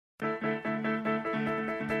That's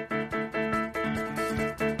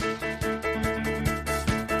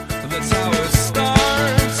how it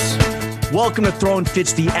starts. Welcome to Throwing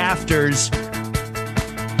Fits the Afters.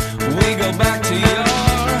 We go back to your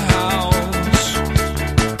house.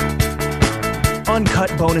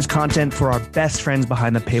 Uncut bonus content for our best friends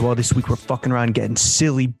behind the paywall. This week we're fucking around getting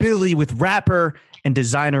silly Billy with rapper and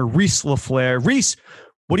designer Reese LaFleur. Reese,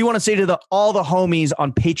 what do you want to say to all the homies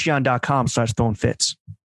on patreon.com/throwingfits?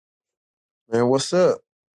 Man, what's up?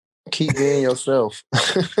 Keep being yourself.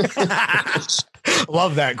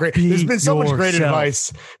 Love that. Great. There's been so much great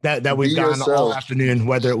advice that we've gotten all afternoon,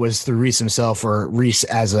 whether it was through Reese himself or Reese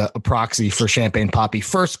as a proxy for Champagne Poppy.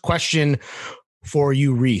 First question for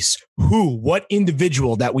you, Reese. What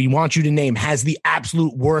individual that we want you to name has the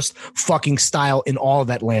absolute worst fucking style in all of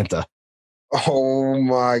Atlanta? Oh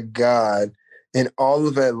my God. In all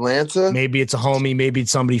of Atlanta? Maybe it's a homie, maybe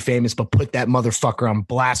it's somebody famous, but put that motherfucker on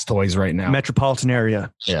Blastoise right now. Metropolitan area.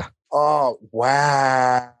 Yeah. Oh,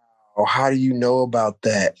 wow. How do you know about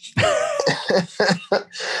that?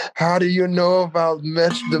 How do you know about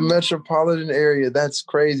the metropolitan area? That's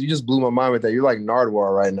crazy. You just blew my mind with that. You're like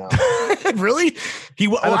Nardwuar right now. Really? He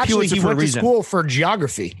went to school for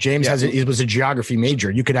geography. James was a geography major.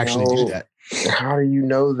 You could actually do that. How do you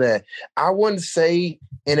know that? I wouldn't say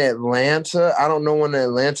in Atlanta. I don't know one in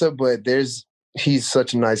Atlanta, but he's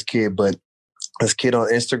such a nice kid. But this kid on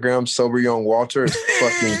Instagram, Sober Young Walter, is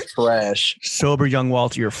fucking trash. Sober Young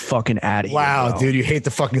Walter, you're fucking out of here. Wow, dude, you hate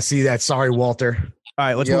to fucking see that. Sorry, Walter. All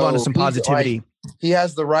right, let's move on to some positivity. He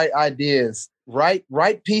has the right ideas, right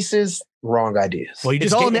pieces, wrong ideas. Well,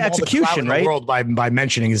 it's all in the execution, right? World by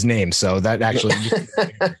mentioning his name, so that actually.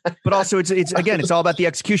 But also, it's all about the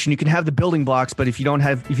execution. You can have the building blocks, but if you don't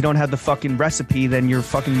have the fucking recipe, then your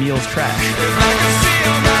fucking meal's trash.